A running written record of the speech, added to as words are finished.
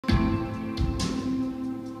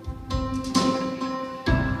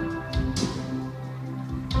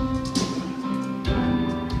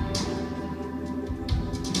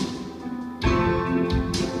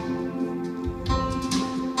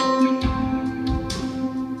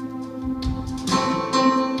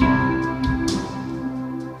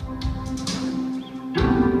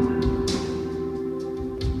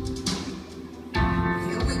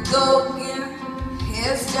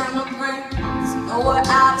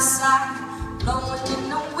sight, blowing in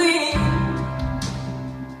the wind,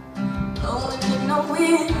 blowing in the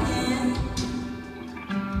wind.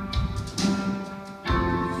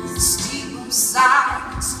 Steeple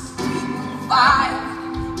sides, people fight,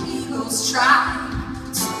 eagles try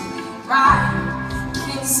to be right.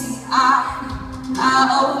 Can't see eye,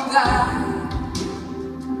 oh God.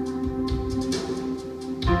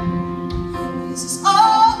 This is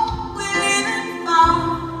all we're living for.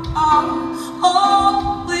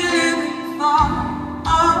 Oh, we're living for.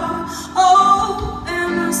 Oh, there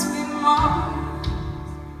must be more.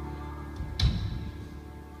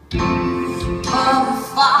 Mother,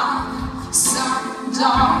 Father, sun and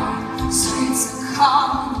dawn, streets are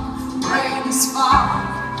calm, rain is falling,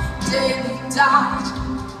 daily dodge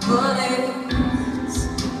bullets.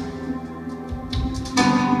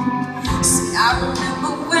 See, I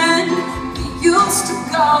remember when we used to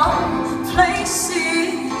go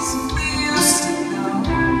places, we used to know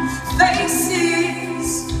faces,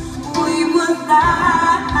 we would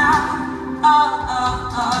lie.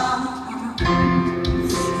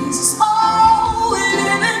 This is all we're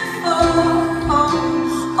living for.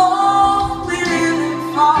 All we're living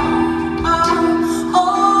for.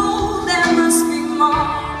 Oh, there must be more.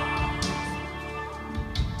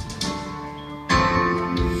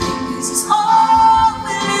 This is all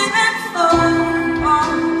we're living for.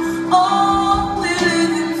 All we're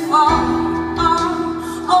living for.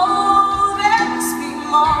 Oh, there must be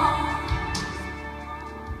more.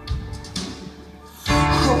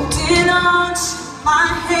 Holding on to my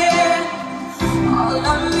head, all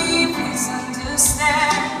of me, please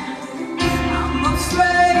understand. I'm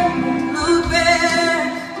afraid to look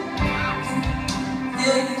back.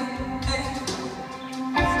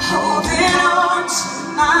 Holding on to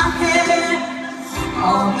my head,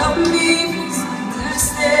 all of me, please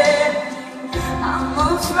understand. I'm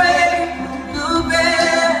afraid to look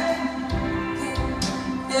back.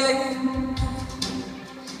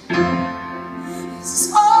 This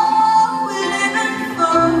is all we're living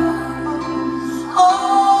for.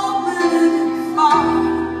 All we're living for.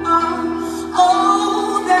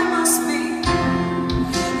 Oh, there must be.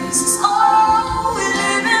 This is all we're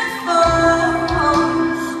living for.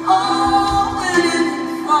 All we're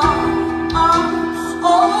living for.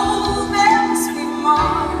 Oh, there must be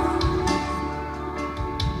more.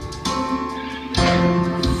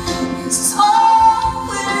 This is all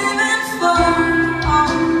we're living for.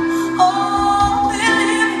 All we're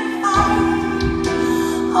living for.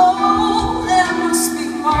 Oh, there must be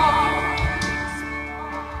more.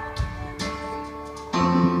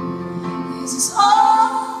 This is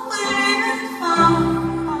all we're living for.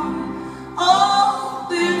 All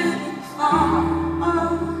we're living for.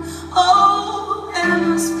 Oh, there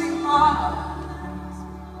must be